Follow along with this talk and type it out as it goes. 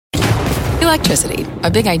Electricity, a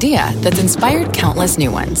big idea that's inspired countless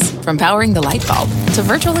new ones. From powering the light bulb to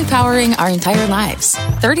virtually powering our entire lives.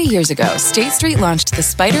 30 years ago, State Street launched the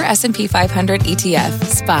SPDR S&P 500 ETF,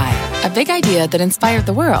 SPY. A big idea that inspired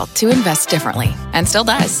the world to invest differently. And still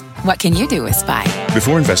does. What can you do with SPY?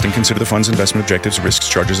 Before investing, consider the fund's investment objectives, risks,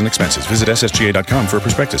 charges, and expenses. Visit ssga.com for a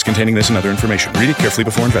prospectus containing this and other information. Read it carefully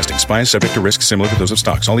before investing. SPY is subject to risks similar to those of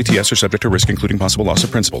stocks. All ETFs are subject to risk, including possible loss of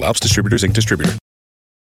principal. Alps Distributors, Inc. Distributor.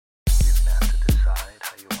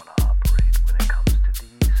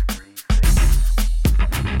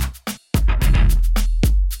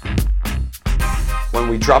 When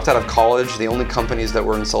we dropped out of college, the only companies that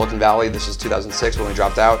were in Silicon Valley, this is 2006 when we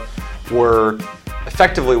dropped out, were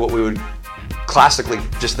effectively what we would classically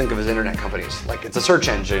just think of as internet companies. Like, it's a search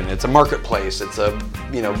engine, it's a marketplace, it's a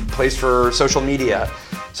place for social media.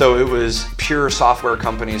 So it was pure software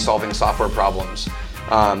companies solving software problems.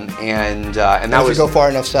 And that if was, you go far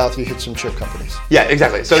enough south, you hit some chip companies. Yeah,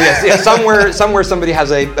 exactly. So yes, somewhere somebody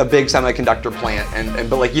has a big semiconductor plant,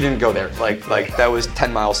 but like you didn't go there. Like that was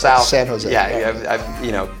 10 miles south. San Jose.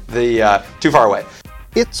 Yeah, too far away.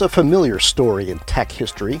 It's a familiar story in tech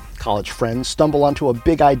history. College friends stumble onto a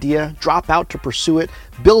big idea, drop out to pursue it,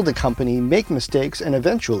 build a company, make mistakes, and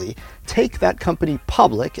eventually take that company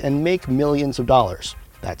public and make millions of dollars.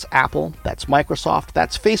 That's Apple, that's Microsoft,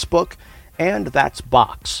 that's Facebook, and that's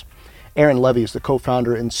Box. Aaron Levie is the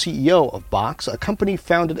co-founder and CEO of Box, a company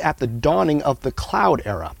founded at the dawning of the cloud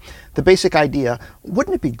era. The basic idea,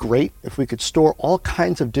 wouldn't it be great if we could store all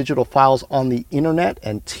kinds of digital files on the internet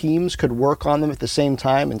and teams could work on them at the same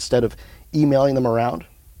time instead of emailing them around?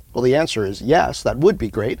 Well, the answer is yes, that would be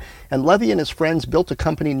great. And Levie and his friends built a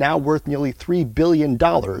company now worth nearly $3 billion,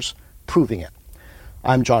 proving it.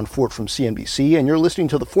 I'm John Fort from CNBC, and you're listening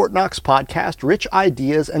to the Fort Knox podcast, Rich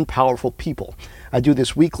Ideas and Powerful People. I do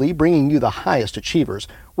this weekly, bringing you the highest achievers.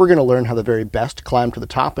 We're going to learn how the very best climb to the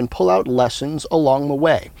top and pull out lessons along the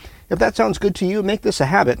way. If that sounds good to you, make this a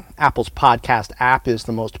habit. Apple's podcast app is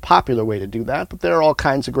the most popular way to do that, but there are all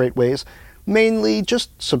kinds of great ways. Mainly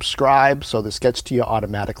just subscribe so this gets to you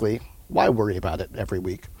automatically. Why worry about it every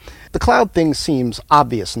week? The cloud thing seems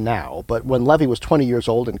obvious now, but when Levie was 20 years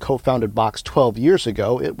old and co-founded Box 12 years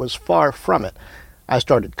ago, it was far from it. I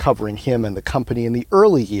started covering him and the company in the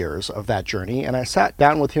early years of that journey, and I sat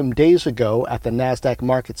down with him days ago at the NASDAQ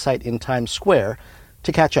market site in Times Square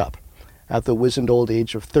to catch up. At the wizened old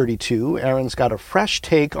age of 32, Aaron's got a fresh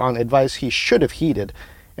take on advice he should have heeded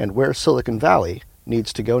and where Silicon Valley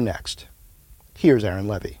needs to go next. Here's Aaron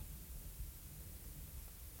Levie.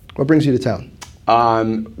 What brings you to town?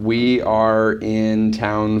 We are in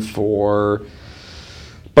town for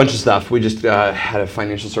a bunch of stuff. We just had a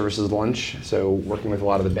financial services lunch, so working with a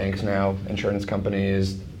lot of the banks now, insurance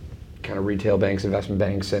companies, kind of retail banks, investment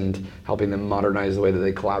banks, and helping them modernize the way that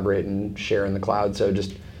they collaborate and share in the cloud. So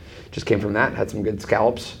just came from that. Had some good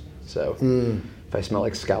scallops. So if I smell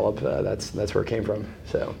like scallop, that's where it came from.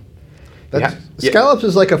 So. Scallops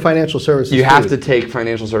is like a financial services You have food. to take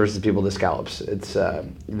financial services people to scallops. It's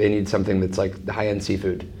they need something that's like high-end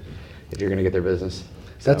seafood if you're going to get their business.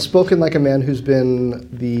 So. That's spoken like a man who's been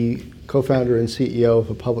the co-founder and CEO of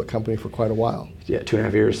a public company for quite a while. Yeah,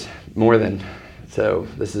 2.5 years, more than. So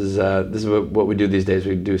this is what we do these days.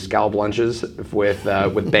 We do scallop lunches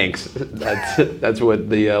with banks. That's what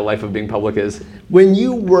the life of being public is. When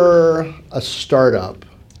you were a startup,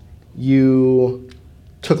 you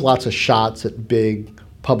took lots of shots at big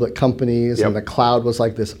public companies, Yep. and the cloud was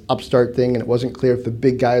like this upstart thing, and it wasn't clear if the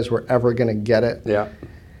big guys were ever going to get it. Yeah.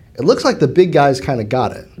 It looks like the big guys kind of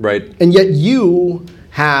got it. Right. And yet you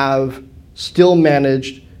have still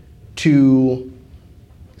managed to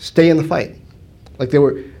stay in the fight. Like they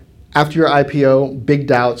were, after your IPO, big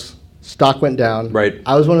doubts, stock went down. Right.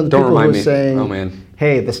 I was one of the Don't people who remind was me. saying, Oh, man.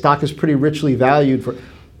 hey, the stock is pretty richly valued,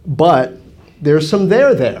 but there's some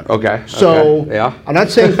there. Okay. So okay. Yeah. I'm not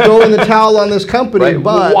saying throw in the towel on this company, Right.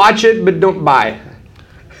 but Watch it, but don't buy.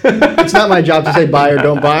 it's not my job to say buy or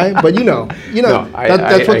don't buy, but No, that's what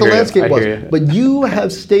the hear you. landscape I was. hear you. But you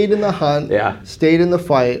have stayed in the hunt, Yeah. stayed in the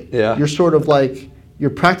fight. Yeah. You're sort of like, you're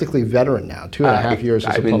practically veteran now, 2.5 years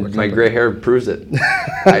as a public company. My gray hair proves it.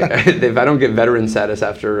 If I don't get veteran status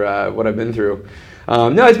after what I've been through.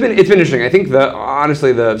 No, it's been interesting. I think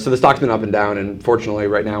honestly the stock's been up and down, and fortunately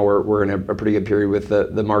right now we're in a pretty good period with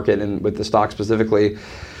the market and with the stock specifically.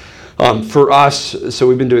 For us, so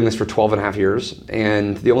we've been doing this for 12 and a half years,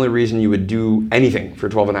 and the only reason you would do anything for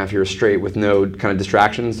 12 and a half years straight with no kind of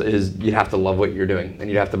distractions is you have to love what you're doing, and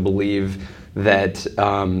you have to believe that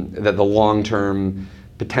that the long-term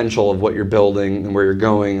potential of what you're building and where you're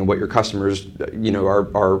going and what your customers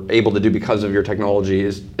are able to do because of your technology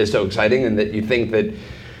is so exciting, and that you think that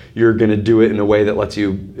you're going to do it in a way that lets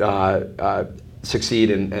you succeed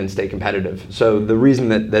and stay competitive. So the reason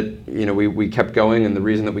that we kept going, and the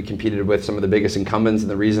reason that we competed with some of the biggest incumbents, and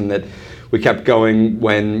the reason that we kept going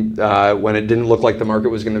when it didn't look like the market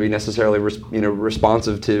was going to be necessarily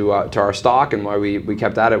responsive to our stock, and why we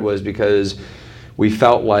kept at it, was because we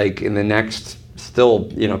felt like in the next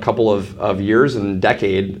still couple of years and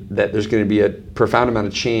decade that there's going to be a profound amount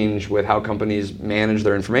of change with how companies manage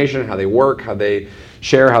their information, how they work, how they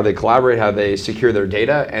share, how they collaborate, how they secure their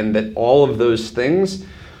data, and that all of those things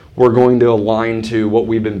were going to align to what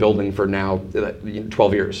we've been building for now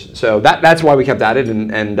 12 years. So that's why we kept at it,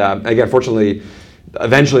 and again, fortunately,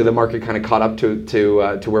 eventually the market kind of caught up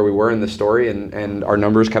to where we were in the story, and our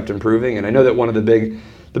numbers kept improving. And I know that one of the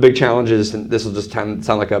big challenges, and this will just sound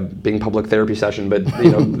like a being public therapy session, but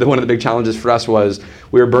one of the big challenges for us was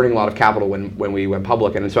we were burning a lot of capital when we went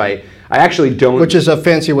public, and so I actually don't. Which is a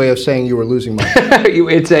fancy way of saying you were losing money.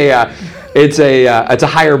 It's a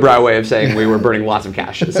higher brow way of saying we were burning lots of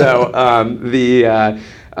cash. So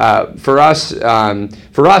for us,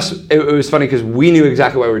 it was funny because we knew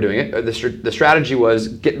exactly why we were doing it. The strategy was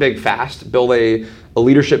get big fast, build a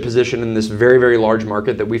leadership position in this very, very large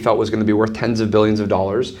market that we felt was going to be worth tens of billions of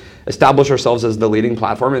dollars, establish ourselves as the leading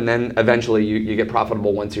platform, and then eventually you get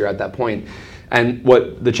profitable once you're at that point. And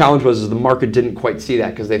what the challenge was is the market didn't quite see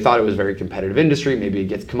that, because they thought it was a very competitive industry, maybe it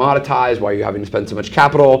gets commoditized, why are you having to spend so much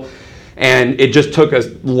capital? And it just took us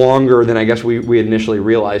longer than I guess we initially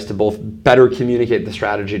realized to both better communicate the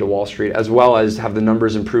strategy to Wall Street, as well as have the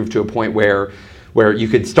numbers improve to a point where you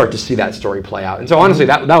could start to see that story play out. And so honestly,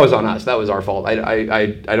 that was on us. That was our fault. I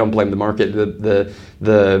don't blame the market.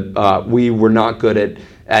 We were not good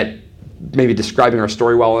at maybe describing our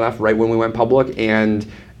story well enough right when we went public, and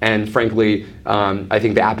frankly, I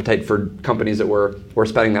think the appetite for companies that were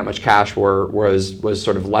spending that much cash was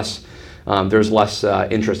sort of less. There was less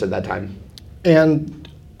interest at that time. And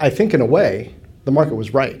I think in a way, the market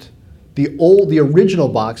was right. The original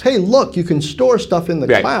box, hey, look, you can store stuff in the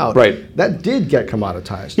cloud. Right. That did get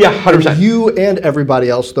commoditized. Yeah, 100%. And you and everybody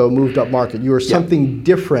else, though, moved up market. You were something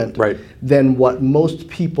different than what most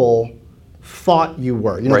people thought you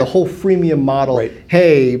were. The whole freemium model. Right.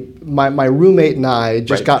 Hey, my roommate and I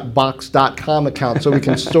just got Box.com account so we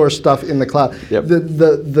can store stuff in the cloud. Yep.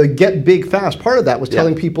 The get big fast part of that was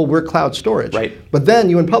telling people we're cloud storage. Right. But then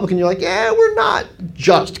you went public and you're like, yeah, we're not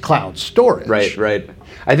just cloud storage. Right.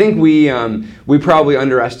 I think we probably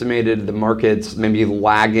underestimated the market's maybe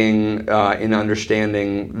lagging in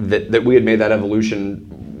understanding that we had made that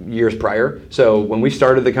evolution years prior. So when we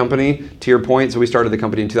started the company, to your point, so we started the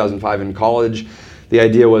company in 2005 in college. The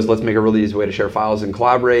idea was, let's make a really easy way to share files and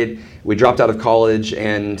collaborate. We dropped out of college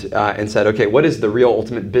and said, okay, what is the real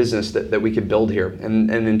ultimate business that we could build here?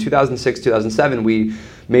 And in 2006, 2007, we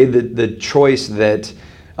made the choice that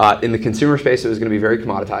in the consumer space, it was going to be very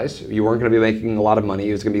commoditized. You weren't going to be making a lot of money.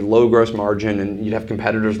 It was going to be low gross margin, and you'd have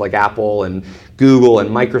competitors like Apple and Google and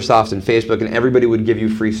Microsoft and Facebook, and everybody would give you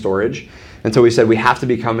free storage. And so we said we have to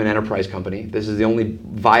become an enterprise company. This is the only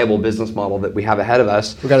viable business model that we have ahead of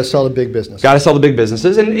us. We've got to sell to big businesses. Got to sell to big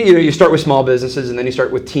businesses. And you start with small businesses, and then you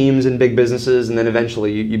start with teams and big businesses, and then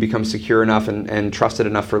eventually you become secure enough and trusted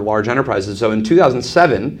enough for large enterprises. So in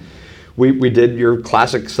 2007, we did your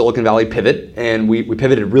classic Silicon Valley pivot, and we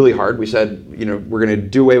pivoted really hard. We said, we're going to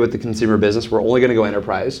do away with the consumer business. We're only going to go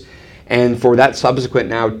enterprise. And for that subsequent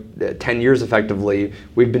now 10 years effectively,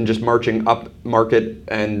 we've been just marching up market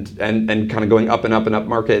and kind of going up and up and up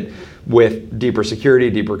market with deeper security,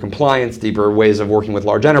 deeper compliance, deeper ways of working with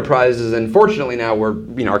large enterprises. And fortunately now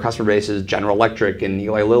our customer base is General Electric and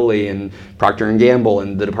Eli Lilly and Procter & Gamble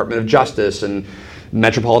and the Department of Justice and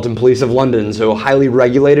Metropolitan Police of London. So highly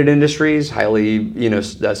regulated industries, highly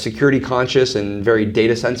security conscious and very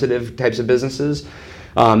data sensitive types of businesses.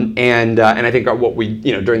 And I think what we,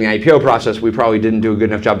 during the IPO process, we probably didn't do a good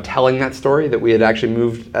enough job telling that story, that we had actually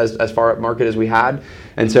moved as far up market as we had.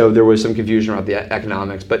 And so there was some confusion about the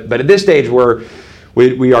economics. But at this stage,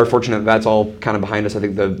 we are fortunate that that's all kind of behind us. I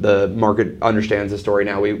think the market understands the story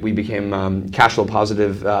now. We became cash flow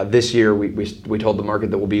positive this year. We told the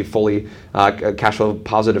market that we'll be fully cash flow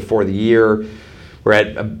positive for the year. We're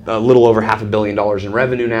at a little over $500 million in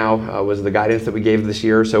revenue now, was the guidance that we gave this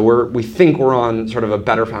year. So we think we're on sort of a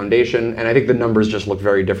better foundation, and I think the numbers just look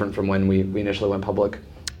very different from when we initially went public.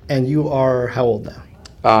 And you are how old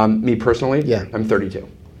now? Me personally? Yeah. I'm 32.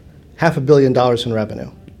 $500 million in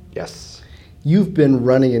revenue. Yes. You've been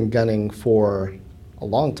running and gunning for a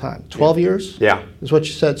long time. 12 years? Yeah. Is what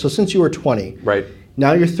you said. So since you were 20. Right.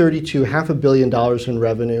 Now you're 32, $500 million in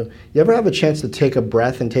revenue. You ever have a chance to take a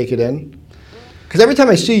breath and take it in? Because every time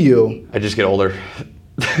I see you, I just get older.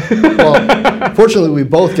 Well, fortunately, we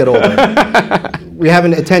both get older. We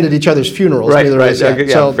haven't attended each other's funerals. Right, neither right. of us yet.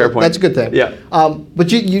 Yeah, So fair point. that's a good thing. Yeah.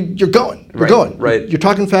 But you're going. You're Right, going. right. You're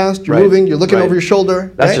talking fast. You're Right, moving. You're looking right. over your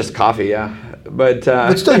shoulder. That's right? just coffee, yeah. But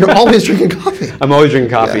still, you're always drinking coffee. I'm always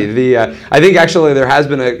drinking coffee. I think actually there has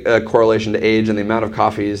been a correlation to age and the amount of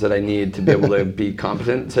coffees that I need to be able to be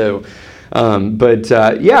competent. So,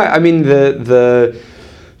 yeah, I mean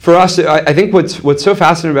for us, I think what's so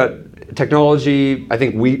fascinating about technology, I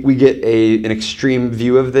think we get an extreme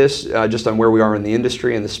view of this just on where we are in the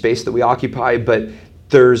industry and the space that we occupy, but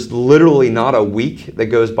there's literally not a week that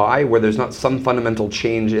goes by where there's not some fundamental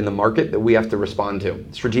change in the market that we have to respond to,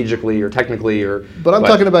 strategically or technically or... But I'm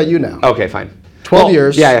talking about you now. Okay, fine. 12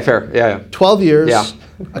 years. Yeah, fair. Yeah. 12 years. Yeah.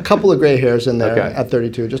 A couple of gray hairs in there Okay. at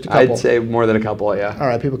 32, just a couple. I'd say more than a couple, yeah. All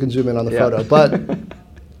right, people can zoom in on the Yeah. photo. But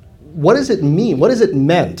what does it mean? What has it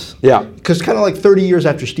meant? Yeah. Because kind of like 30 years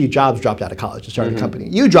after Steve Jobs dropped out of college and started a company,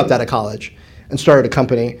 you dropped out of college and started a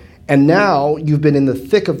company, and now you've been in the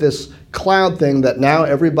thick of this cloud thing that now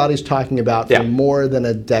everybody's talking about for Yeah. more than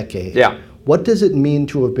a decade. Yeah. What does it mean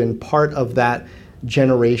to have been part of that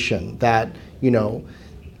generation, that,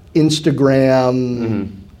 Instagram,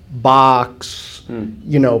 Box,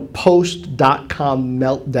 post.com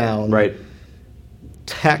meltdown, Right.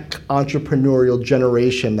 tech entrepreneurial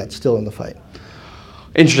generation that's still in the fight?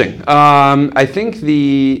 Interesting. I think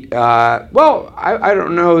I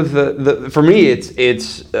don't know. For me,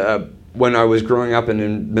 it's when I was growing up and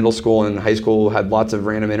in middle school and high school, had lots of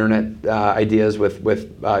random internet ideas with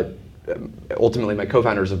ultimately my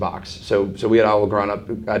co-founders of Box. So we had all grown up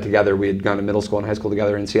together. We had gone to middle school and high school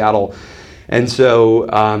together in Seattle. And so,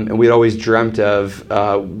 and we'd always dreamt of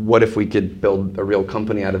what if we could build a real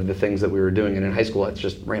company out of the things that we were doing. And in high school, it's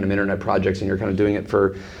just random internet projects, and you're kind of doing it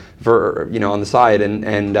for on the side. And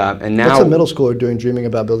now, What's a middle schooler doing dreaming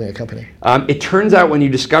about building a company? It turns out when you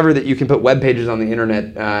discover that you can put web pages on the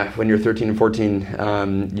internet when you're 13 and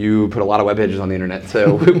 14, you put a lot of web pages on the internet.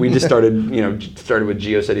 So we just started with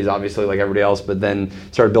GeoCities, obviously, like everybody else, but then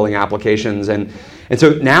started building applications. And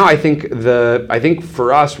so now I think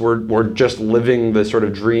for us, we're just living the sort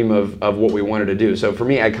of dream of what we wanted to do. So for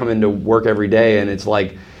me, I come into work every day, and it's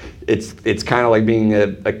like, it's kind of like being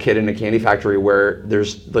a kid in a candy factory where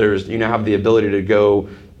there's you now have the ability to go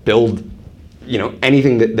build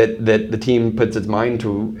anything that the team puts its mind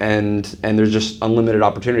to, and there's just unlimited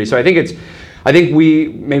opportunity. So I think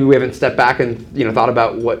we haven't stepped back and thought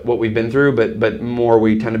about what we've been through, but more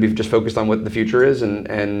we tend to be just focused on what the future is,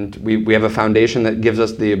 and we have a foundation that gives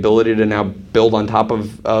us the ability to now build on top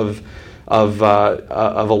of a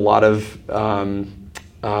lot of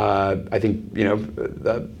I think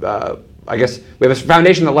I guess we have a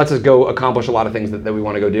foundation that lets us go accomplish a lot of things that we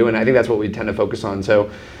want to go do, and I think that's what we tend to focus on.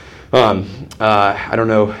 So I don't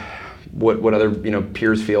know what other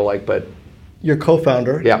peers feel like, but Your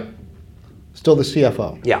co-founder, yeah. still the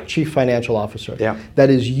CFO, Yeah. Chief Financial Officer. Yeah.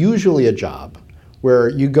 That is usually a job where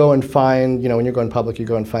you go and find, when you're going public, you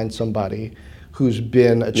go and find somebody who's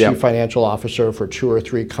been a chief Yeah. financial officer for 2 or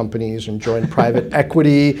 3 companies and joined private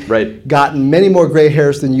equity, Right. gotten many more gray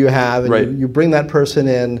hairs than you have, and Right. you bring that person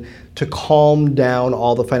in to calm down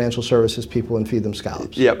all the financial services people and feed them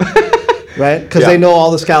scallops. Yep. Right? Because Yeah. they know all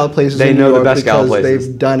the scallop places They in New know the York best scallop because places.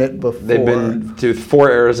 they've done it before. They've been to 4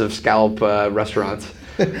 eras of scallop restaurants.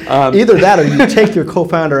 Either that or you take your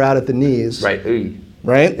co-founder out at the knees. Right. Ooh.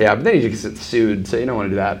 Right? Yeah, but then you just get sued, so you don't want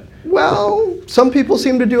to do that. Well, some people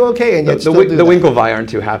seem to do okay, and yet The still do that. Winklevi aren't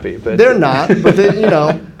too happy, but They're not, but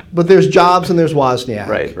but there's Jobs and there's Wozniak.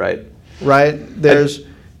 right. Right? There's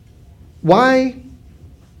why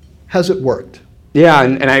has it worked? Yeah,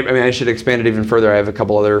 and I should expand it even further. I have a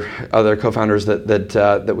couple other co-founders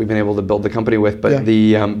that we've been able to build the company with, but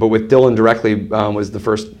Yeah. but with Dylan directly was the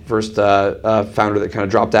first founder that kind of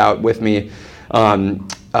dropped out with me. He's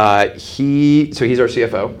our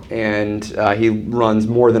CFO, and he runs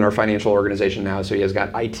more than our financial organization now. So he has got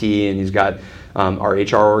IT, and he's got our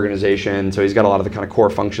HR organization. So he's got a lot of the kind of core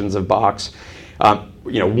functions of Box.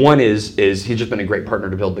 One is he's just been a great partner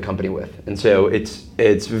to build the company with, and so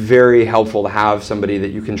it's very helpful to have somebody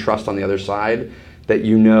that you can trust on the other side, that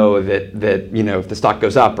that if the stock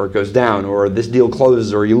goes up or it goes down, or this deal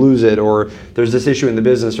closes or you lose it, or there's this issue in the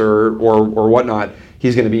business or whatnot,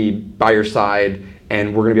 he's going to be by your side,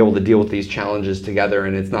 and we're going to be able to deal with these challenges together.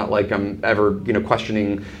 And it's not like I'm ever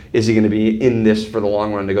questioning, is he going to be in this for the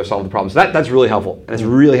long run to go solve the problem. So that's really helpful, and it's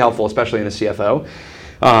really helpful, especially in a CFO.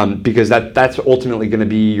 Because that's ultimately going to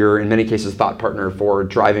be your, in many cases, thought partner for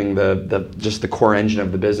driving the core engine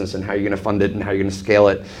of the business and how you're going to fund it and how you're going to scale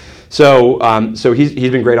it. So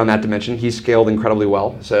he's been great on that dimension. He's scaled incredibly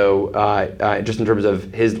well. So just in terms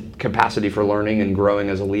of his capacity for learning and growing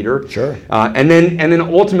as a leader. Sure. And then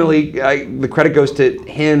ultimately, the credit goes to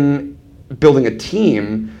him building a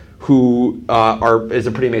team who is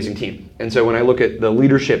a pretty amazing team. And so when I look at the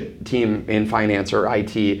leadership team in finance or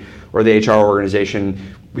IT or the HR organization,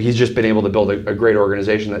 he's just been able to build a great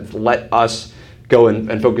organization that's let us go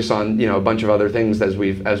and focus on a bunch of other things as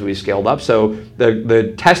we scaled up. So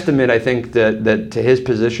the testament, I think, that to his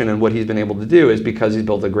position and what he's been able to do is because he's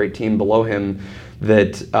built a great team below him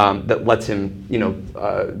that lets him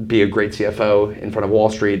be a great CFO in front of Wall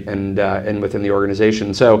Street and within the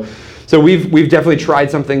organization. So we've definitely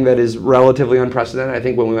tried something that is relatively unprecedented. I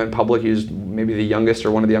think when we went public, he was maybe the youngest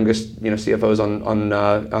or one of the youngest CFOs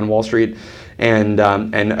on Wall Street. And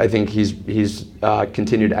I think he's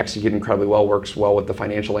continued to execute incredibly well, works well with the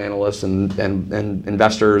financial analysts and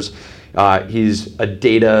investors. He's a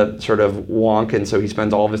data sort of wonk, and so he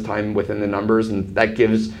spends all of his time within the numbers, and that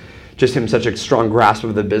gives just him such a strong grasp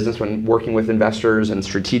of the business when working with investors and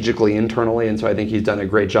strategically internally. And so I think he's done a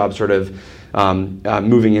great job sort of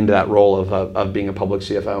moving into that role of being a public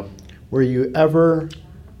CFO. Were you ever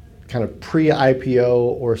kind of pre-IPO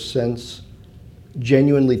or since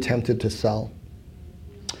genuinely tempted to sell?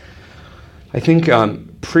 I think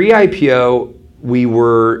pre-IPO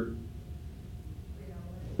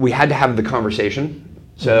we had to have the conversation.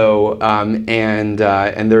 So and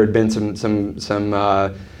there had been some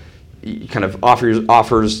kind of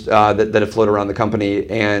offers that have floated around the company,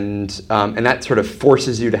 and that sort of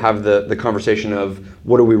forces you to have the conversation of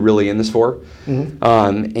what are we really in this for,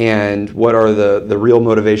 and what are the real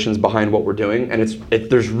motivations behind what we're doing. And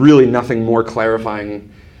there's really nothing more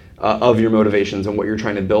clarifying of your motivations and what you're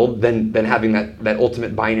trying to build than having that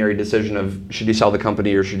ultimate binary decision of should you sell the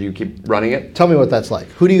company or should you keep running it. Tell me what that's like.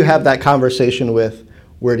 Who do you have that conversation with?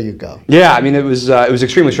 Where do you go? Yeah, I mean, it was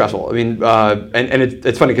extremely stressful. I mean, and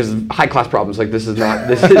it's funny because high class problems like this is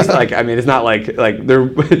like, I mean, it's not like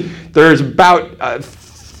there's about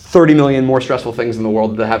 30 million more stressful things in the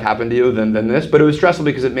world that have happened to you than this. But it was stressful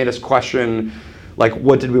because it made us question, like,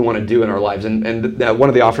 what did we want to do in our lives? And one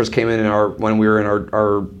of the offers came in when we were in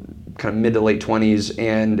our kind of mid to late 20s,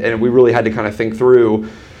 and we really had to kind of think through,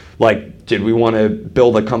 like, did we want to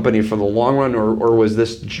build a company for the long run, or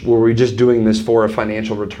were we just doing this for a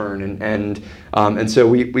financial return? And so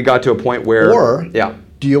we got to a point where,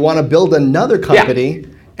 do you want to build another company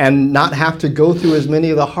and not have to go through as many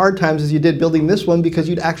of the hard times as you did building this one because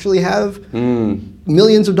you'd actually have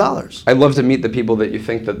millions of dollars? I'd love to meet the people that you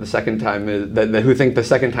think that the second time who think the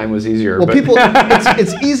second time was easier. Well, people,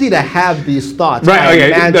 it's easy to have these thoughts. Right.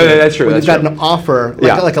 Okay. That's true. When you've got an offer,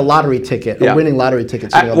 like a lottery ticket, a winning lottery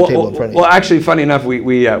ticket sitting on the table in front of you. Well, actually, funny enough,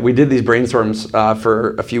 we did these brainstorms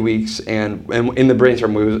for a few weeks, and in the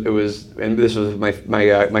brainstorm it was, and this was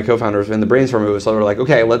my co-founders in the brainstorm. It was sort of like,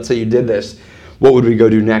 okay, let's say you did this. What would we go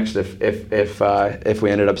do next if we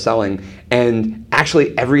ended up selling? And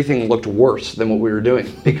actually, everything looked worse than what we were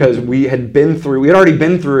doing because we had already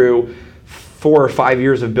been through 4 or 5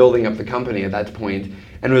 years of building up the company at that point,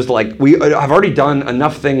 and it was like I've already done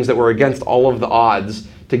enough things that were against all of the odds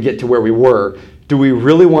to get to where we were. Do we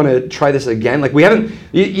really want to try this again? Like, we haven't.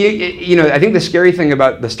 I think the scary thing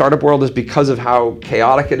about the startup world is because of how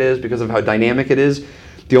chaotic it is, because of how dynamic it is.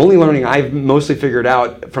 The only learning I've mostly figured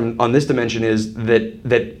out on this dimension is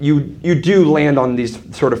that you do land on these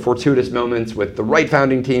sort of fortuitous moments with the right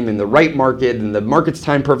founding team in the right market, and the market's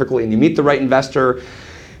timed perfectly, and you meet the right investor.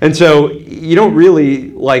 And so you don't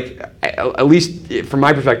really, like, at least from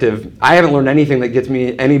my perspective, I haven't learned anything that gets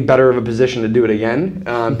me any better of a position to do it again,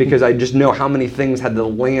 because I just know how many things had to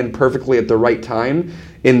land perfectly at the right time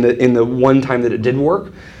in the one time that it did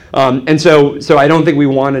work. And so I don't think we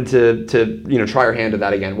wanted to try our hand at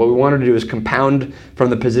that again. What we wanted to do is compound from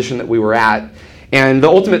the position that we were at. And the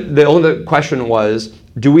ultimate question was,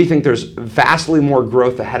 do we think there's vastly more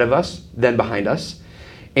growth ahead of us than behind us?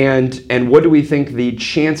 And what do we think the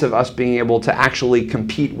chance of us being able to actually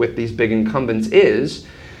compete with these big incumbents is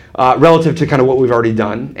relative to kind of what we've already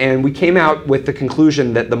done? And we came out with the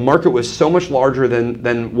conclusion that the market was so much larger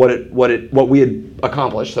than what we had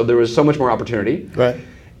accomplished. So there was so much more opportunity. Right.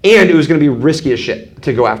 And it was going to be risky as shit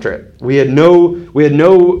to go after it. We had no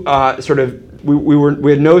sort of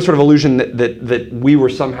illusion that we were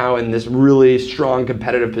somehow in this really strong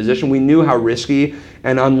competitive position. We knew how risky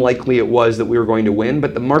and unlikely it was that we were going to win,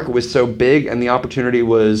 but the market was so big and the opportunity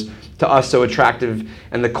was to us so attractive,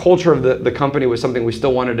 and the culture of the company was something we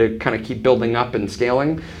still wanted to kind of keep building up and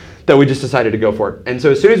scaling, that we just decided to go for it. And so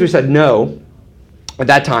as soon as we said no, at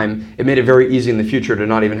that time, it made it very easy in the future to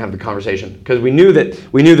not even have the conversation, because we knew that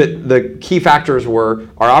the key factors were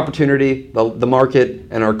our opportunity, the market,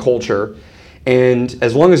 and our culture. And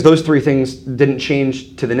as long as those three things didn't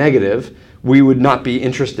change to the negative, we would not be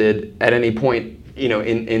interested at any point,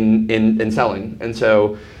 in selling. And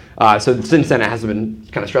so since then, it hasn't been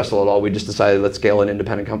kind of stressful at all. We just decided, let's scale an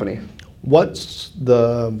independent company. What's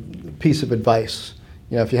the piece of advice?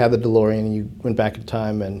 If you had the DeLorean and you went back in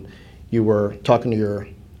time and you were talking to your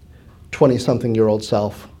 20-something-year-old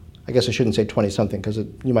self. I guess I shouldn't say 20-something, because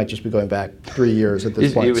you might just be going back 3 years at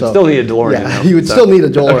this point. You would still need a DeLorean. Yeah, you would still need a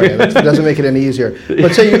DeLorean. It doesn't make it any easier.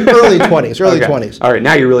 But say you're early 20s, early 20s. All right,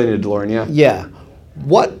 now you really need a DeLorean, yeah. Yeah.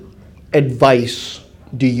 What advice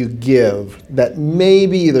do you give that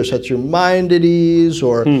maybe either sets your mind at ease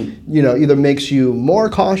or either makes you more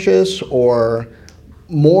cautious or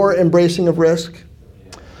more embracing of risk?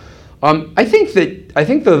 I think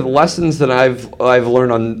the lessons that I've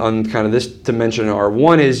learned on kind of this dimension are,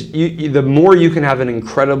 one is the more you can have an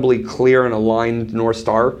incredibly clear and aligned North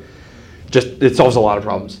Star, it solves a lot of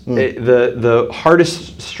problems. The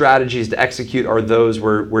hardest strategies to execute are those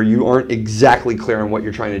where you aren't exactly clear on what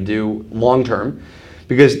you're trying to do long term,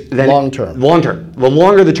 because then long term, the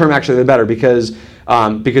longer the term actually, the better, because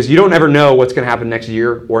you don't ever know what's going to happen next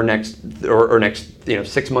year or next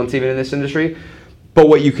 6 months even in this industry. But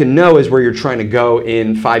what you can know is where you're trying to go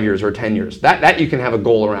in 5 years or 10 years. That you can have a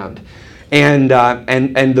goal around. And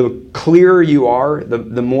the clearer you are,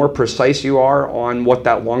 the more precise you are on what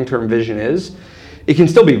that long-term vision is. It can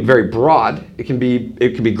still be very broad. It can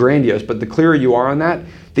be grandiose, but the clearer you are on that,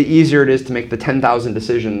 the easier it is to make the 10,000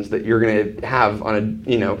 decisions that you're going to have on an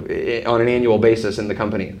annual basis in the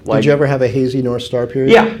company. Did you ever have a hazy North Star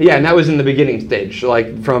period? Yeah, and that was in the beginning stage.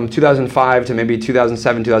 Like from 2005 to maybe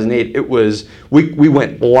 2007, 2008, it was we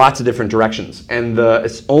went lots of different directions, and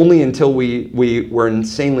it's only until we were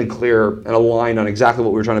insanely clear and aligned on exactly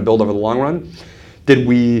what we were trying to build over the long run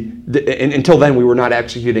until then we were not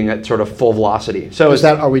executing at sort of full velocity. So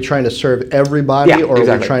are we trying to serve everybody, or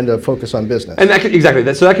are we trying to focus on business? And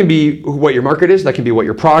so that can be what your market is, that can be what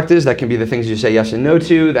your product is, that can be the things you say yes and no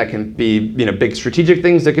to, that can be big strategic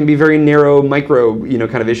things, that can be very narrow micro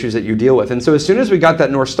kind of issues that you deal with. And so as soon as we got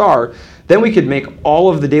that North Star, then we could make all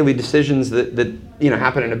of the daily decisions that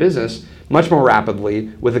happen in a business much more rapidly,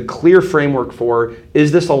 with a clear framework for,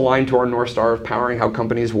 is this aligned to our North Star of powering how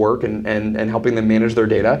companies work and helping them manage their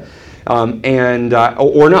data,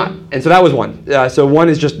 or not. And so that was one. So one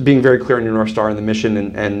is just being very clear on your North Star and the mission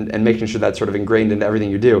and making sure that's sort of ingrained into everything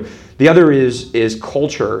you do. The other is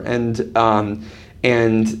culture, and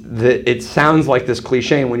it sounds like this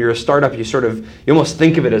cliche, and when you're a startup, you almost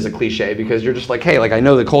think of it as a cliche, because you're just like, hey, I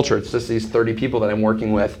know the culture, it's just these 30 people that I'm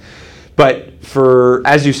working with. But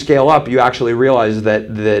as you scale up, you actually realize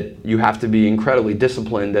that you have to be incredibly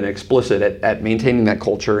disciplined and explicit at maintaining that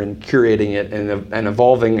culture and curating it and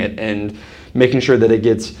evolving it and making sure that it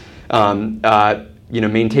gets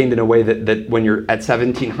maintained in a way that when you're at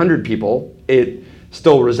 1,700 people, it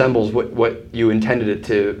still resembles what you intended it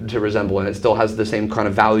to resemble, and it still has the same kind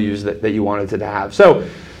of values that you wanted it to have. So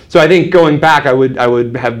I think going back, I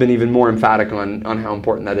would have been even more emphatic on how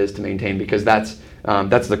important that is to maintain, because that's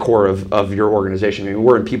the core of your organization. I mean,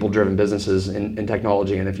 we're in people-driven businesses in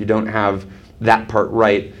technology, and if you don't have that part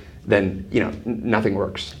right, then nothing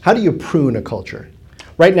works. How do you prune a culture?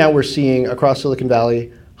 Right now, we're seeing across Silicon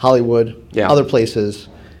Valley, Hollywood, other places,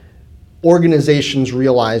 organizations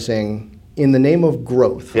realizing, in the name of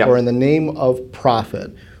growth or in the name of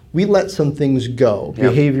profit, we let some things go.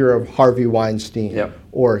 Behavior of Harvey Weinstein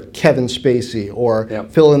or Kevin Spacey or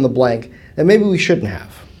fill in the blank, and maybe we shouldn't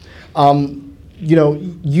have.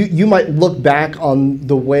 You might look back on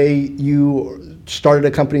the way you started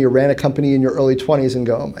a company or ran a company in your early 20s and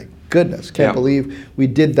go, oh my goodness, can't believe we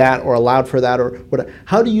did that or allowed for that or whatever.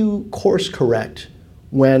 How do you course correct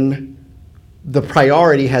when the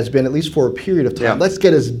priority has been, at least for a period of time, let's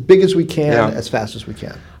get as big as we can, as fast as we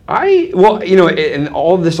can? And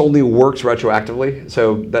all of this only works retroactively.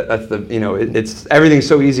 So that's it's everything's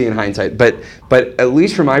so easy in hindsight. But at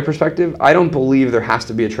least from my perspective, I don't believe there has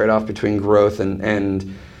to be a trade-off between growth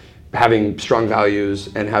and having strong values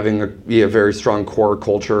and having a very strong core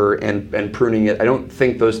culture and pruning it. I don't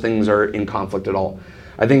think those things are in conflict at all.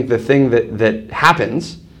 I think the thing that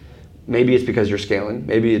happens, maybe it's because you're scaling,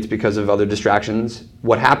 maybe it's because of other distractions.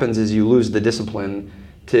 What happens is you lose the discipline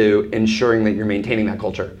to ensuring that you're maintaining that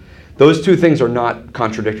culture. Those two things are not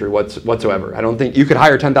contradictory whatsoever. I don't think you could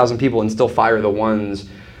hire 10,000 people and still fire the ones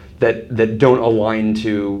that don't align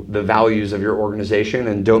to the values of your organization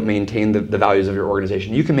and don't maintain the values of your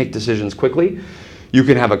organization. You can make decisions quickly. You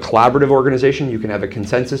can have a collaborative organization. You can have a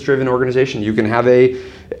consensus-driven organization. You can have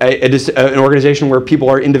an organization where people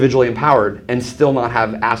are individually empowered and still not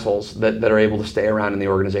have assholes that are able to stay around in the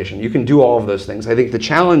organization. You can do all of those things. I think the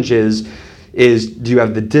challenge is do you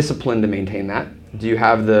have the discipline to maintain that?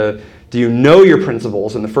 Do you know your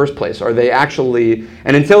principles in the first place? Are they actually,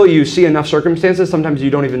 and until you see enough circumstances, sometimes you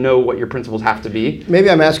don't even know what your principles have to be. Maybe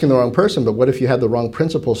I'm asking the wrong person, but what if you had the wrong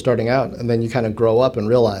principles starting out and then you kind of grow up and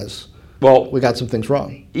realize, well, we got some things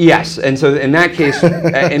wrong? Yes, and so in that case,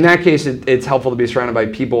 it's helpful to be surrounded by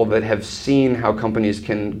people that have seen how companies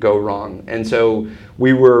can go wrong. And so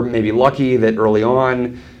we were maybe lucky that early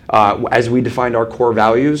on, as we defined our core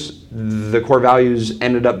values, the core values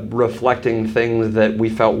ended up reflecting things that we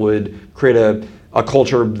felt would create a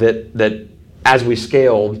culture that as we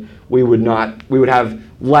scaled, we would have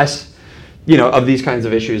less, of these kinds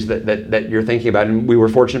of issues that you're thinking about. And we were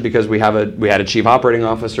fortunate because we had a chief operating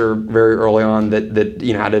officer very early on that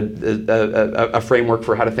had a framework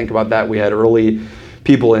for how to think about that. We had early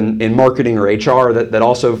people in marketing or HR that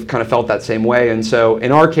also kind of felt that same way. And so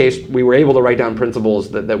in our case, we were able to write down principles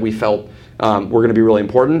that we felt were going to be really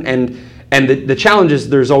important. And the challenge is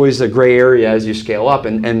there's always a gray area as you scale up.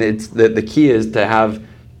 And it's the key is to have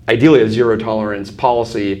ideally a zero tolerance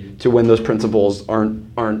policy to when those principles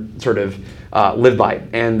aren't sort of lived by.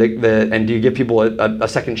 And do you give people a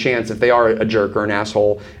second chance if they are a jerk or an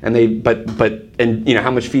asshole? And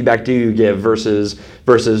how much feedback do you give versus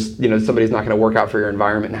somebody's not going to work out for your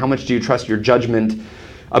environment? And how much do you trust your judgment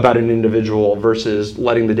about an individual versus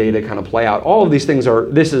letting the data kind of play out? All of these things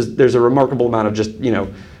there's a remarkable amount of just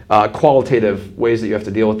qualitative ways that you have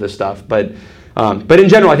to deal with this stuff. But in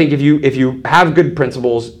general, I think if you have good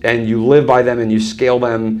principles and you live by them and you scale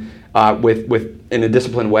them with in a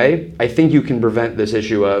disciplined way, I think you can prevent this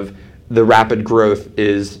issue of the rapid growth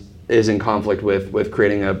is in conflict with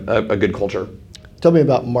creating a good culture. Tell me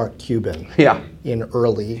about Mark Cuban. Yeah. In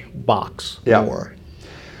early Box. Yeah. More.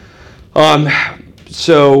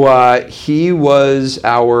 So he was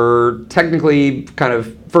our technically kind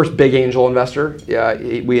of first big angel investor. Yeah,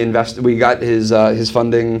 we got his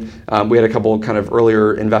funding. We had a couple of kind of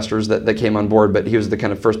earlier investors that came on board, but he was the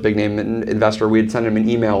kind of first big name investor. We had sent him an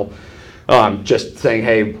email just saying,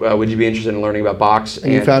 hey, would you be interested in learning about Box?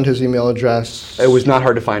 And you found his email address? It was not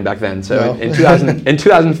hard to find back then. So no. in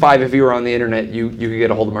 2005, if you were on the internet, you could get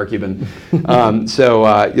a hold of Mark Cuban.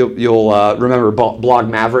 You'll remember Blog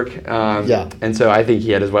Maverick. Yeah. And so I think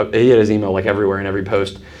he had his email like everywhere in every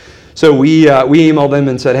post. So we emailed him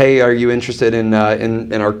and said, hey, are you interested in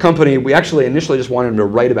our company? We actually initially just wanted him to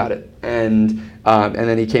write about it, and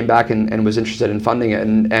then he came back and was interested in funding it,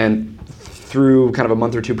 and through kind of a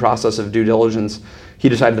month or two process of due diligence, he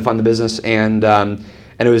decided to fund the business, and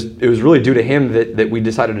it was really due to him that we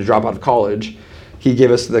decided to drop out of college. He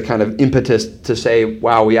gave us the kind of impetus to say,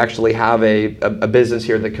 wow, we actually have a business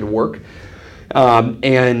here that could work,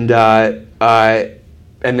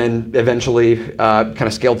 and then eventually kind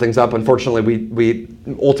of scaled things up. Unfortunately, we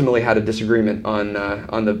ultimately had a disagreement on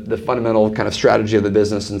the fundamental kind of strategy of the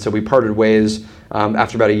business, and so we parted ways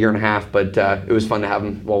after about a year and a half. But it was fun to have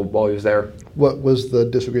him while he was there. What was the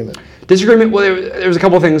disagreement? Well, there was a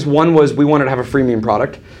couple of things. One was we wanted to have a freemium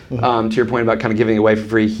product. To your point about kind of giving away for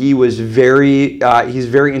free, he's very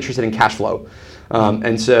interested in cash flow,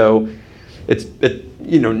 and so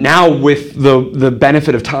now with the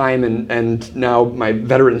benefit of time and now my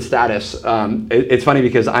veteran status, it's funny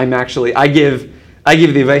because I give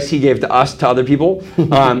the advice he gave to us to other people,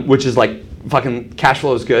 which is like fucking cash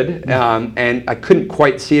flow is good, and I couldn't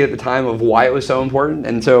quite see it at the time of why it was so important,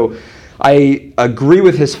 and so I agree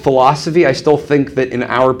with his philosophy. I still think that in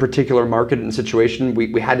our particular market and situation,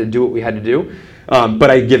 we had to do what we had to do,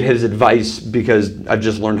 but I give his advice because I've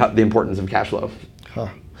just learned the importance of cash flow. Huh.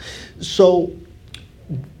 So,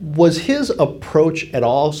 was his approach at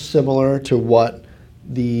all similar to what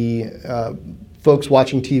the folks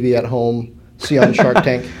watching TV at home see on Shark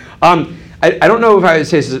Tank? I don't know if I would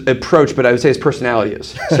say his approach, but I would say his personality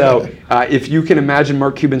is. So if you can imagine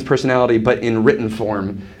Mark Cuban's personality, but in written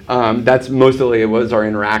form, that's mostly was our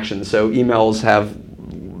interaction. So emails have,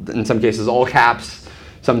 in some cases, all caps,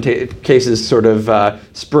 some cases sort of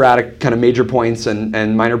sporadic kind of major points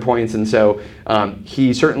and minor points. And so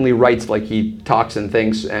he certainly writes like he talks and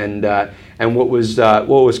thinks. And what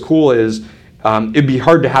was cool is it'd be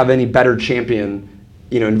hard to have any better champion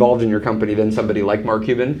involved in your company than somebody like Mark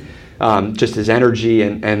Cuban. Just his energy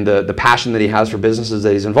and the passion that he has for businesses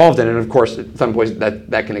that he's involved in, and of course at some point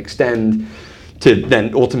that can extend to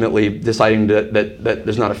then ultimately deciding that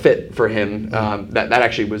there's not a fit for him. That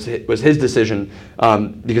actually was his decision,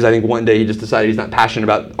 because I think one day he just decided he's not passionate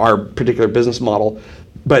about our particular business model,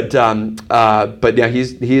 But yeah,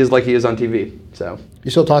 he is like he is on TV. So You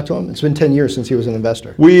still talk to him? It's been 10 years since he was an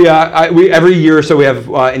investor. we every year or so we have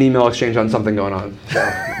an email exchange on something going on.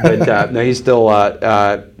 So, but no, he's still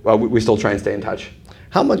we still try and stay in touch.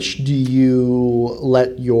 How much do you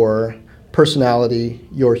let your personality,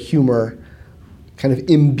 your humor, kind of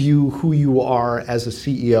imbue who you are as a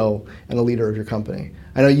CEO and a leader of your company?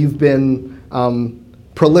 I know you've been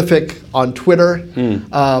prolific on Twitter,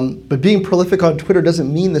 but being prolific on Twitter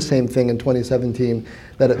doesn't mean the same thing in 2017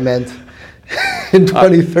 that it meant in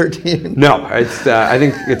 2013. No, it's I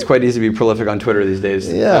think it's quite easy to be prolific on Twitter these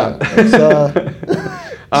days. Yeah, it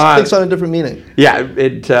takes on a different meaning. Yeah,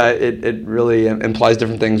 it really implies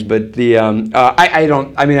different things. But the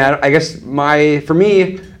I guess for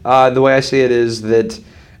me the way I see it is that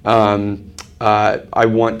I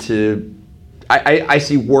want to. I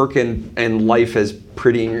see work and life as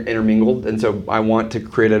pretty intermingled, and so I want to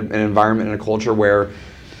create an environment and a culture where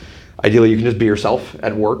ideally you can just be yourself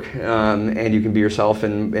at work, and you can be yourself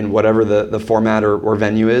in whatever the format or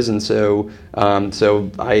venue is. And so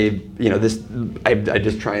I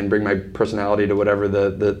just try and bring my personality to whatever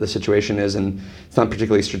the situation is, and it's not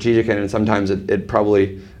particularly strategic, and sometimes I'd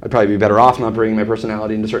probably be better off not bringing my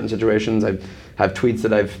personality into certain situations. I have tweets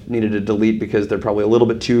that I've needed to delete because they're probably a little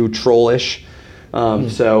bit too trollish.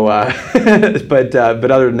 But other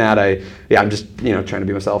than that, I'm just trying to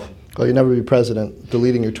be myself. Well, you never be president,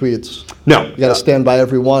 deleting your tweets. No, you got to stand by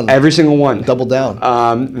every one. Every single one. Double down.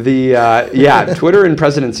 Twitter and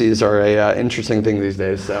presidencies are a interesting thing these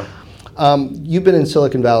days. So, you've been in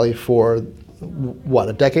Silicon Valley for what,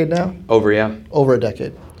 a decade now? Over a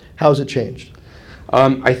decade. How has it changed?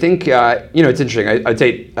 I think it's interesting. I'd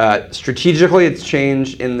say strategically, it's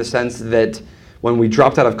changed in the sense that when we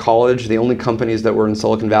dropped out of college, the only companies that were in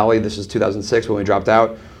Silicon Valley, this is 2006 when we dropped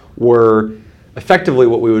out, were effectively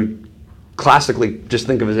what we would classically just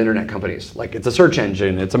think of as internet companies. Like, it's a search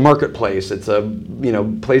engine, it's a marketplace, it's a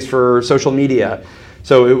place for social media.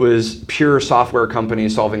 So it was pure software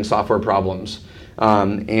companies solving software problems.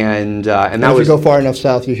 And that if was, you go far enough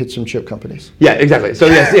south, you hit some chip companies. Yeah, exactly. So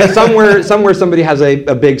yes, somewhere somebody has a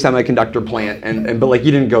big semiconductor plant, but like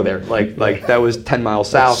you didn't go there. Like that was 10 miles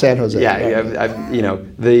south. San Jose.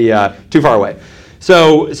 Yeah, too far away.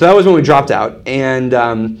 So that was when we dropped out, and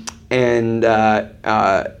I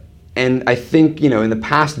think in the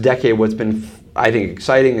past decade, what's been I think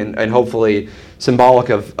exciting and hopefully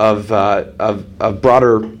symbolic of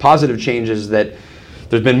broader positive changes that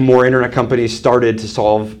there's been more internet companies started to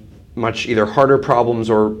solve much either harder problems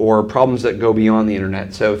or problems that go beyond the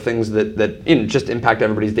internet. So things that just impact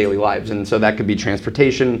everybody's daily lives. And so that could be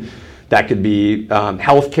transportation, that could be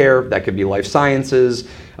healthcare, that could be life sciences,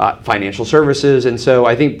 financial services. And so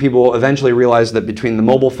I think people eventually realize that between the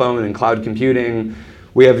mobile phone and cloud computing,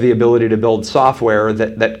 we have the ability to build software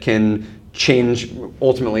that can change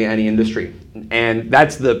ultimately any industry. And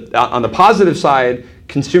that's on the positive side.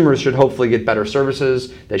 Consumers should hopefully get better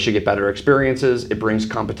services. They should get better experiences. It brings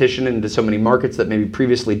competition into so many markets that maybe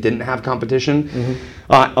previously didn't have competition.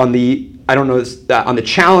 Mm-hmm. On the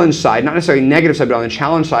challenge side, not necessarily negative side, but on the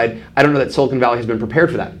challenge side, I don't know that Silicon Valley has been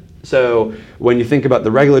prepared for that. So when you think about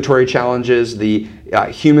the regulatory challenges, the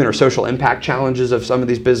human or social impact challenges of some of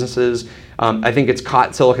these businesses, I think it's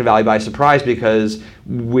caught Silicon Valley by surprise because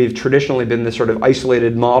we've traditionally been this sort of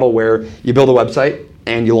isolated model where you build a website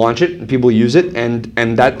and you launch it and people use it and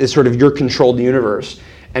that is sort of your controlled universe.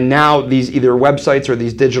 And now these either websites or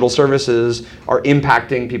these digital services are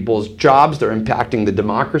impacting people's jobs, they're impacting the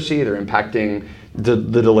democracy, they're impacting the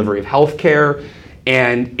delivery of healthcare.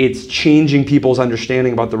 And it's changing people's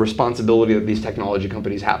understanding about the responsibility that these technology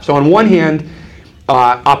companies have. So on one hand,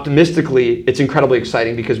 optimistically, it's incredibly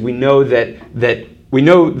exciting because we know that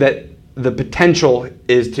the potential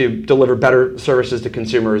is to deliver better services to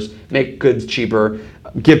consumers, make goods cheaper,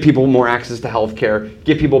 give people more access to healthcare,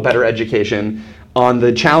 give people better education. On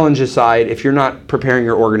the challenges side, if you're not preparing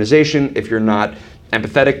your organization, if you're not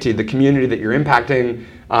empathetic to the community that you're impacting,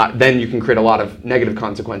 then you can create a lot of negative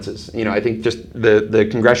consequences. I think just the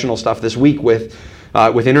congressional stuff this week with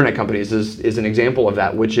internet companies is an example of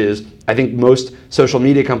that, which is I think most social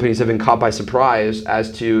media companies have been caught by surprise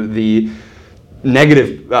as to the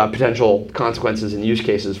negative potential consequences and use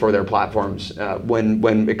cases for their platforms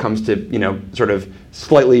when it comes to sort of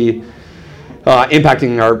slightly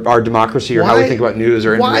impacting our democracy or how we think about news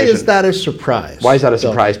or information. Why is that a surprise? Why is that a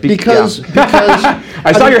surprise? Because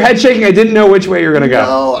I saw your head shaking. I didn't know which way you were going to go.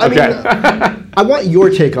 No, I mean, I want your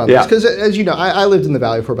take on this because, as you know, I lived in the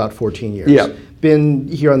Valley for about 14 years. Yep. Been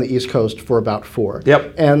here on the East Coast for about 4.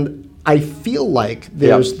 Yep. And I feel like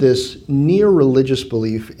there's this near religious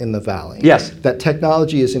belief in the Valley. Yes. That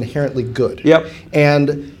technology is inherently good. Yep.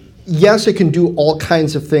 And yes, it can do all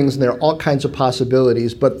kinds of things and there are all kinds of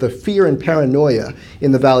possibilities, but the fear and paranoia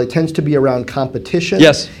in the Valley tends to be around competition.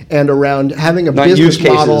 Yes. And around having a Not business use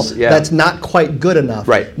cases, model yeah. that's not quite good enough.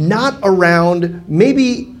 Right. Not around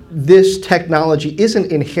maybe this technology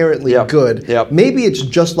isn't inherently good. Yep. Maybe it's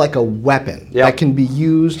just like a weapon that can be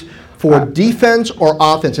used for defense or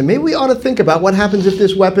offense. And maybe we ought to think about what happens if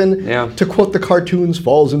this weapon, to quote the cartoons,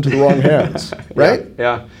 falls into the wrong hands, right?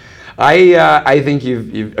 Yeah. I think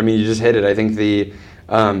you just hit it. I think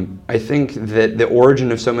I think that the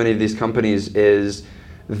origin of so many of these companies is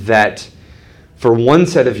that for one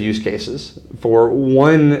set of use cases, for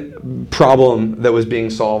one problem that was being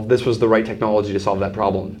solved, this was the right technology to solve that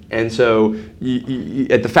problem. And so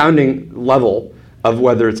at the founding level of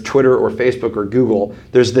whether it's Twitter or Facebook or Google,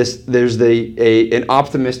 there's an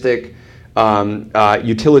optimistic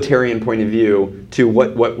utilitarian point of view to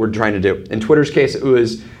what we're trying to do. In Twitter's case, it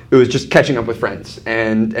was just catching up with friends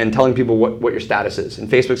and telling people what your status is. In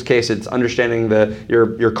Facebook's case, it's understanding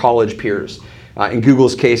your college peers. In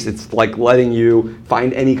Google's case, it's like letting you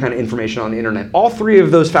find any kind of information on the internet. All three of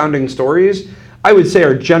those founding stories, I would say,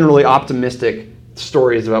 are generally optimistic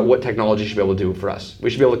stories about what technology should be able to do for us. We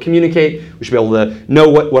should be able to communicate, we should be able to know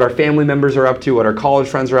what our family members are up to, what our college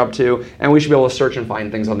friends are up to, and we should be able to search and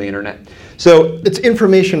find things on the internet. So it's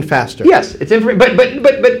information faster. Yes, it's but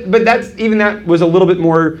that was a little bit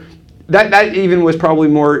more, that even was probably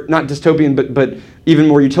more not dystopian but even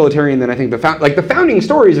more utilitarian than I think the founding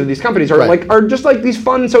stories of these companies are just like these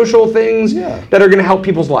fun social things that are going to help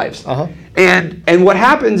people's lives. And what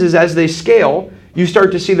happens is as they scale, you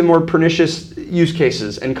start to see the more pernicious use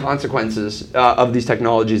cases and consequences of these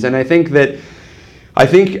technologies. And I think there's a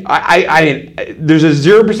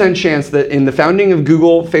 0% chance that in the founding of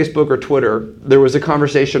Google, Facebook, or Twitter, there was a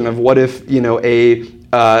conversation of what if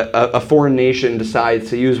a foreign nation decides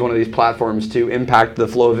to use one of these platforms to impact the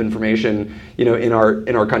flow of information in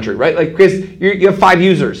our country, right? Like, because you have 5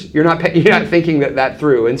 users, you're not thinking that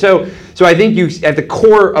through. And so I think at the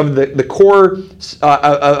core of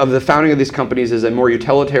of the founding of these companies is a more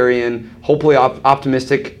utilitarian, hopefully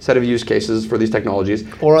optimistic set of use cases for these technologies.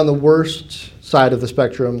 Or on the worst side of the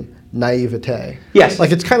spectrum, naivete. Yes.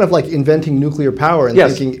 Like it's kind of like inventing nuclear power and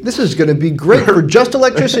thinking, this is going to be great for just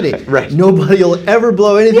electricity. Right. Nobody will ever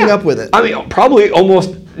blow anything up with it. I mean, probably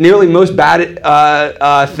nearly most bad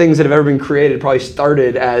things that have ever been created probably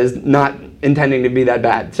started as not intending to be that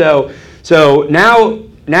bad. So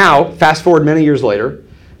now, fast forward many years later,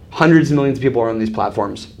 hundreds of millions of people are on these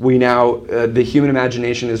platforms. We now, the human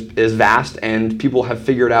imagination is vast, and people have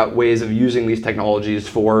figured out ways of using these technologies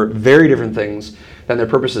for very different things than their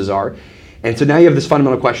purposes are. And so now you have this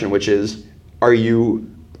fundamental question, which is, are you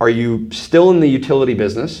still in the utility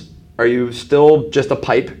business? Are you still just a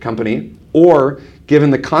pipe company? Or, given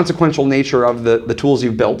the consequential nature of the tools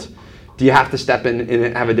you've built, do you have to step in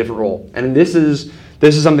and have a different role? And this is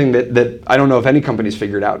something that I don't know if any company's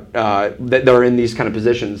figured out that are in these kind of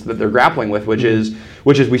positions that they're grappling with, which is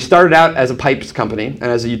we started out as a pipes company and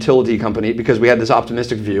as a utility company because we had this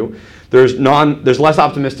optimistic view. There's less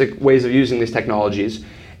optimistic ways of using these technologies,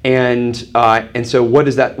 and so what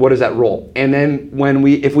is that role? And then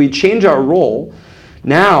if we change our role,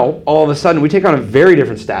 now all of a sudden we take on a very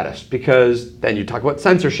different status, because then you talk about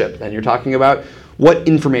censorship, then you're talking about what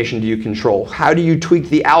information do you control? How do you tweak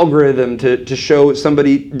the algorithm to show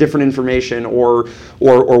somebody different information or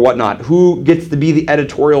whatnot? Who gets to be the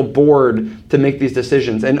editorial board to make these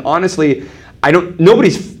decisions? And honestly,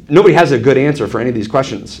 nobody has a good answer for any of these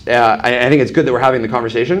questions. I think it's good that we're having the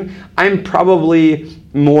conversation. I'm probably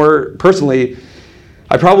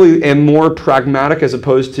I probably am more pragmatic as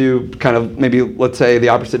opposed to kind of maybe, let's say, the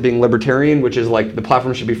opposite being libertarian, which is like the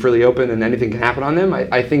platform should be freely open and anything can happen on them.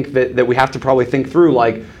 I think that we have to probably think through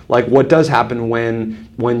like what does happen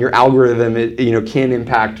when your algorithm can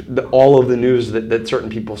impact all of the news that certain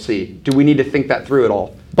people see. Do we need to think that through at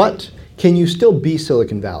all? But can you still be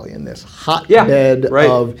Silicon Valley in this hotbed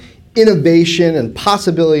of innovation and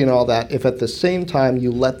possibility and all that if at the same time you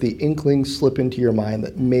let the inkling slip into your mind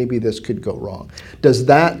that maybe this could go wrong? Does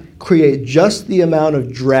that create just the amount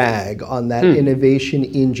of drag on that innovation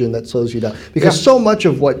engine that slows you down? Because so much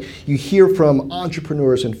of what you hear from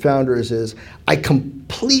entrepreneurs and founders is, I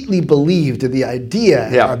completely believed in the idea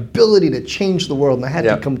and our ability to change the world, and I had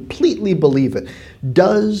to completely believe it.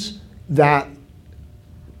 Does that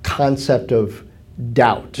concept of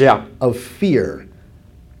doubt, of fear,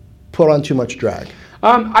 put on too much drag?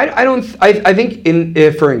 I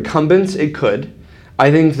think for incumbents it could. I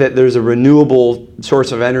think that there's a renewable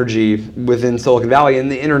source of energy within Silicon Valley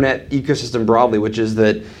and the internet ecosystem broadly, which is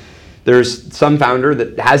that there's some founder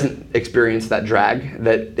that hasn't experienced that drag,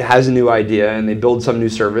 that has a new idea, and they build some new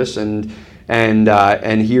service, and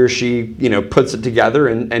he or she puts it together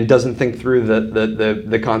and doesn't think through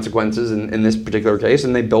the consequences in this particular case,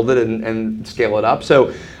 and they build it and scale it up.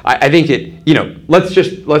 So I think let's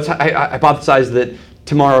hypothesize that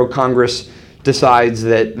tomorrow Congress decides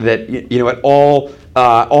that all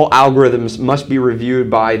algorithms must be reviewed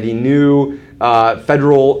by the new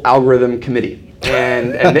Federal Algorithm Committee.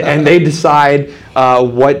 And they decide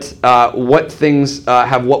what things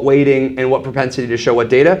have what weighting and what propensity to show what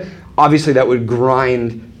data. Obviously, that would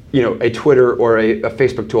grind a Twitter or a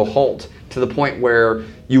Facebook to a halt, to the point where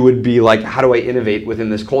you would be like, how do I innovate within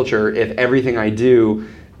this culture if everything I do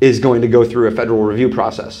is going to go through a federal review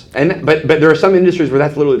process? But there are some industries where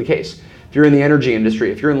that's literally the case. If you're in the energy industry,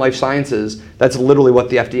 if you're in life sciences, that's literally what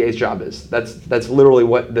the FDA's job is. That's literally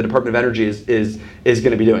what the Department of Energy is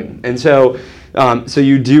going to be doing. And so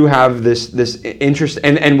you do have this interest,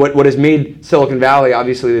 and what has made Silicon Valley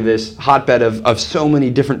obviously this hotbed of so many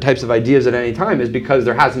different types of ideas at any time is because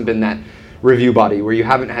there hasn't been that review body where you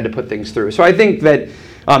haven't had to put things through. So I think that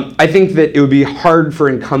it would be hard for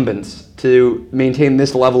incumbents to maintain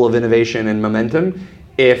this level of innovation and momentum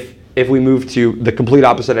if we move to the complete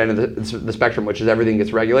opposite end of the spectrum, which is everything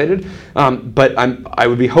gets regulated. But I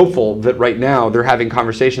would be hopeful that right now they're having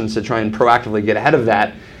conversations to try and proactively get ahead of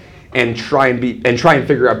that and try and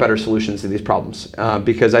figure out better solutions to these problems.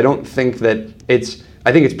 Because I don't think that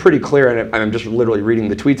I think it's pretty clear, and I'm just literally reading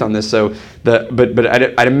the tweets on this. So but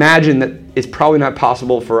I'd imagine that it's probably not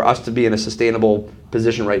possible for us to be in a sustainable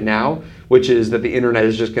position right now, which is that the internet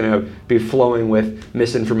is just going to be flowing with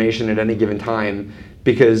misinformation at any given time,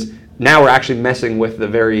 because now we're actually messing with the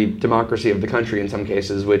very democracy of the country in some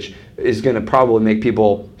cases, which is going to probably make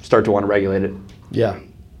people start to want to regulate it. Yeah,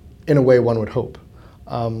 in a way one would hope.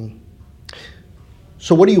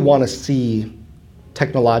 So what do you want to see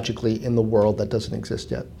technologically in the world that doesn't exist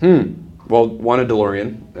yet? Well, one, a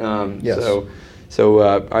DeLorean. Yes. So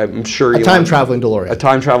I'm sure a time-traveling DeLorean. A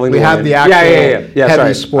time-traveling DeLorean. We have the actual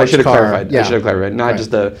heavy sports car. I should have clarified.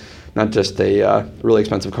 Not just a really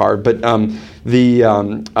expensive car, but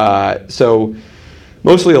so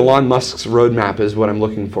mostly Elon Musk's roadmap is what I'm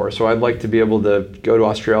looking for. So I'd like to be able to go to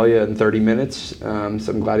Australia in 30 minutes. So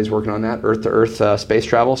I'm glad he's working on that, Earth-to-Earth space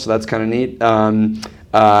travel. So that's kind of neat. I'm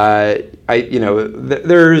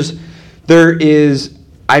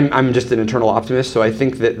just an eternal optimist. So I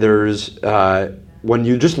think that there's when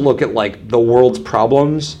you just look at like the world's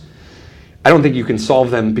problems, I don't think you can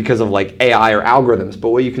solve them because of like AI or algorithms, but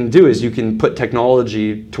what you can do is you can put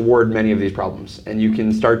technology toward many of these problems, and you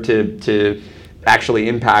can start to actually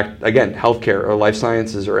impact, again, healthcare or life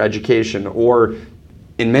sciences or education, or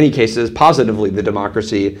in many cases positively the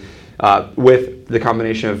democracy with the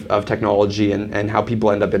combination of technology and how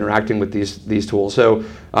people end up interacting with these tools. So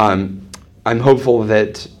I'm hopeful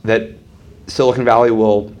that Silicon Valley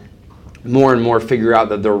will more and more figure out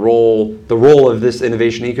that the role of this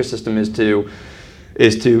innovation ecosystem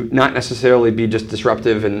is to not necessarily be just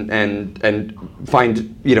disruptive and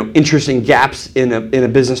find interesting gaps in a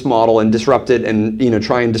business model and disrupt it and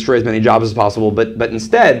try and destroy as many jobs as possible, but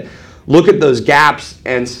instead look at those gaps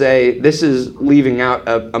and say, this is leaving out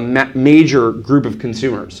a major group of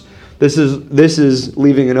consumers. This is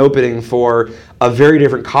leaving an opening for a very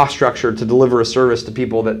different cost structure to deliver a service to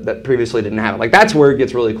people that previously didn't have it. Like, that's where it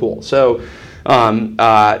gets really cool. So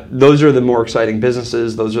those are the more exciting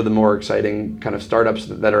businesses. Those are the more exciting kind of startups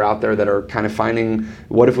that are out there that are kind of finding,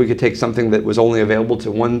 what if we could take something that was only available to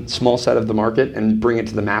one small set of the market and bring it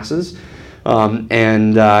to the masses?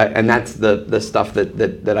 And that's the stuff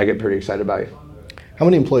that I get pretty excited about. How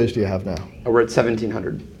many employees do you have now? We're at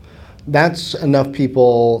 1,700. That's enough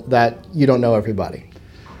people that you don't know everybody.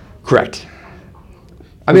 Correct.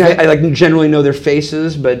 I mean, I like generally know their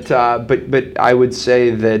faces, but I would say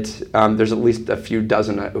that there's at least a few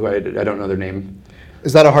dozen who I don't know their name.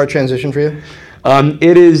 Is that a hard transition for you?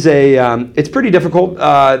 It is it's pretty difficult.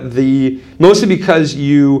 Mostly because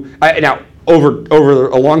now over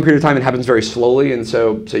a long period of time it happens very slowly, and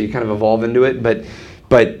so you kind of evolve into it. But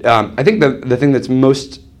I think the thing that's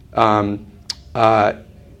most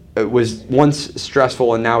it was once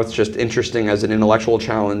stressful and now it's just interesting as an intellectual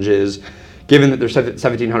challenge is, given that there's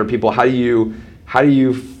 1,700 people, how do you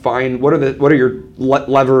find, what are your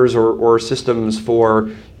levers or systems for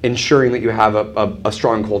ensuring that you have a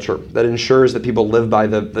strong culture that ensures that people live by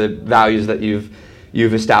the values that you've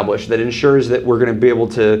established, that ensures that we're going to be able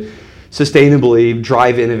to sustainably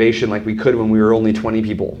drive innovation like we could when we were only 20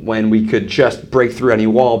 people, when we could just break through any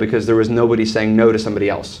wall because there was nobody saying no to somebody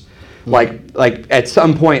else. Like at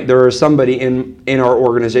some point there is somebody in our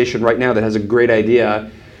organization right now that has a great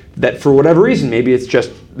idea that for whatever reason, maybe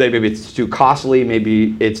it's too costly,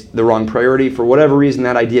 maybe it's the wrong priority, for whatever reason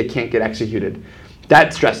that idea can't get executed.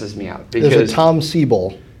 That stresses me out. Because there's a Tom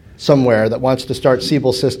Siebel somewhere that wants to start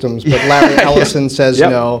Siebel Systems, but Larry Ellison says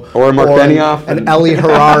no. Or Mark Benioff. And Eli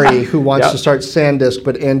Harari, who wants to start SanDisk,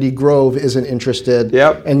 but Andy Grove isn't interested.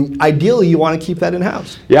 And ideally, you want to keep that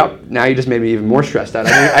in-house. Now you just made me even more stressed out.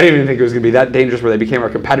 I didn't even think it was going to be that dangerous where they became our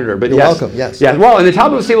competitor. But You're welcome, yes. Yeah, well, in the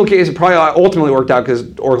Talbot Siebel case, it probably ultimately worked out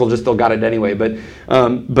because Oracle just still got it anyway. But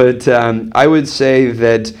I would say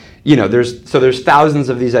that there's thousands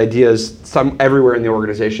of these ideas, some everywhere in the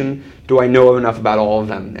organization. Do I know enough about all of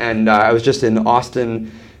them? And I was just in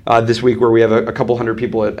Austin this week, where we have a couple hundred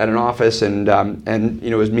people at an office, and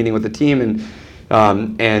was meeting with the team,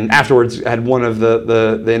 and afterwards had one of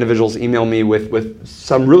the individuals email me with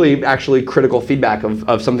some really actually critical feedback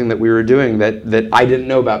of something that we were doing that I didn't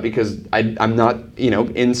know about because I'm not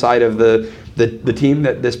inside of the team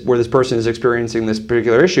where this person is experiencing this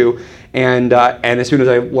particular issue, and as soon as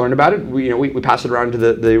I learned about it, we passed it around to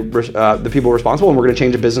the people responsible, and we're going to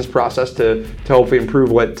change a business process to hopefully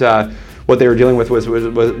improve what they were dealing with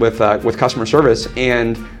customer service,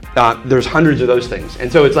 and there's hundreds of those things,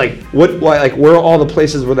 and so it's where are all the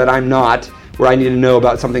places where I need to know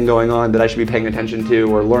about something going on that I should be paying attention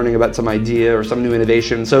to, or learning about some idea or some new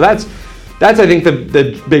innovation. So that's I think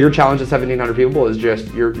the bigger challenge at 1,700 people is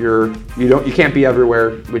just you can't be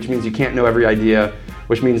everywhere, which means you can't know every idea,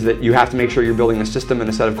 which means that you have to make sure you're building a system and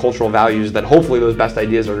a set of cultural values that hopefully those best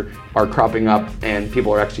ideas are cropping up and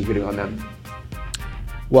people are executing on them.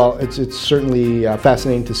 Well, it's certainly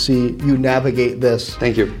fascinating to see you navigate this.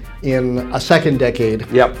 Thank you. In a second decade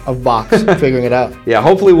of Box, figuring it out. Yeah,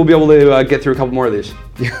 hopefully we'll be able to get through a couple more of these.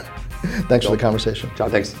 Thanks for the conversation. John,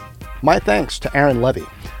 thanks. My thanks to Aaron Levie.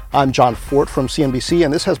 I'm John Fort from CNBC,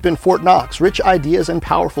 and this has been Fort Knox, Rich Ideas and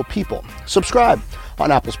Powerful People. Subscribe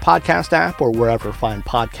on Apple's podcast app or wherever fine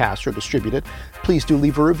podcasts are distributed. Please do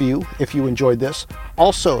leave a review if you enjoyed this.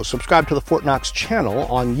 Also, subscribe to the Fort Knox channel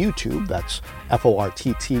on YouTube. That's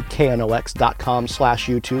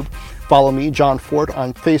FortTKNOX.com/YouTube. Follow me, John Fort,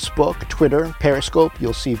 on Facebook, Twitter, Periscope.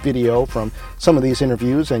 You'll see video from some of these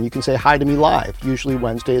interviews, and you can say hi to me live, usually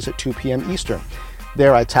Wednesdays at 2 p.m. Eastern.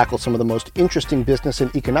 There I tackle some of the most interesting business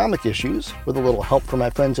and economic issues with a little help from my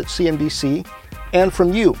friends at CNBC and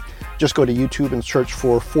from you. Just go to YouTube and search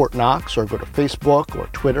for Fort Knox, or go to Facebook or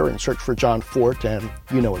Twitter and search for John Fort, and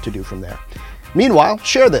you know what to do from there. Meanwhile,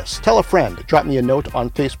 share this, tell a friend, drop me a note on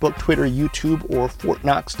Facebook, Twitter, YouTube, or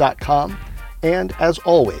FortKnox.com. And as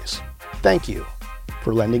always, thank you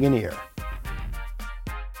for lending an ear.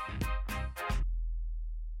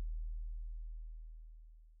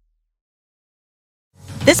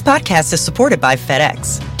 This podcast is supported by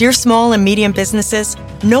FedEx. Dear small and medium businesses,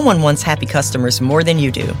 no one wants happy customers more than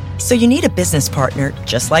you do. So you need a business partner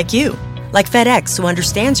just like you. Like FedEx, who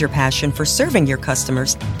understands your passion for serving your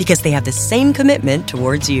customers because they have the same commitment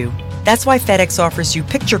towards you. That's why FedEx offers you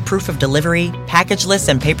picture proof of delivery, packageless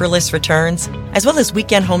and paperless returns, as well as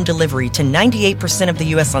weekend home delivery to 98% of the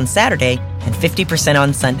U.S. on Saturday and 50%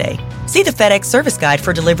 on Sunday. See the FedEx service guide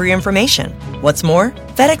for delivery information. What's more,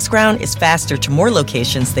 FedEx Ground is faster to more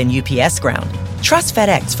locations than UPS Ground. Trust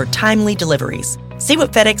FedEx for timely deliveries. See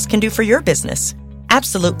what FedEx can do for your business.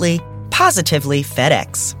 Absolutely, positively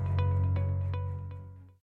FedEx.